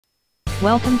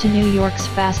Welcome to New York's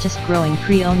fastest growing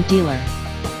pre-owned dealer.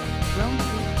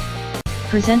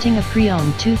 Presenting a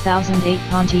pre-owned 2008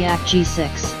 Pontiac G6.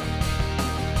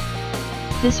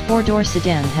 This four-door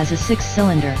sedan has a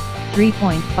six-cylinder,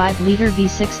 3.5-liter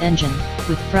V6 engine,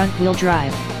 with front-wheel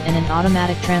drive, and an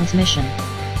automatic transmission.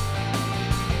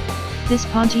 This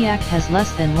Pontiac has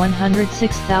less than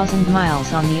 106,000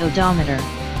 miles on the odometer.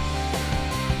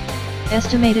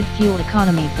 Estimated fuel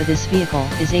economy for this vehicle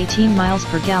is 18 miles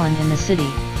per gallon in the city,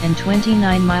 and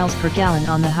 29 miles per gallon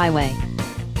on the highway.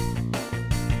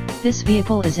 This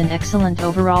vehicle is in excellent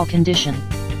overall condition.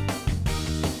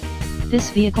 This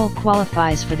vehicle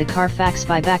qualifies for the CARFAX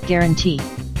buyback guarantee.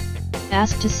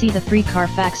 Ask to see the free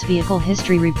CARFAX vehicle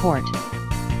history report.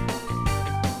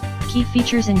 Key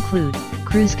features include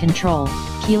cruise control,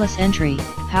 keyless entry,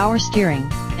 power steering,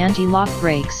 anti-lock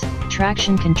brakes,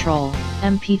 traction control,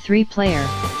 MP3 player,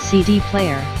 CD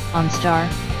player, OnStar,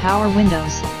 power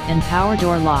windows, and power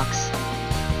door locks.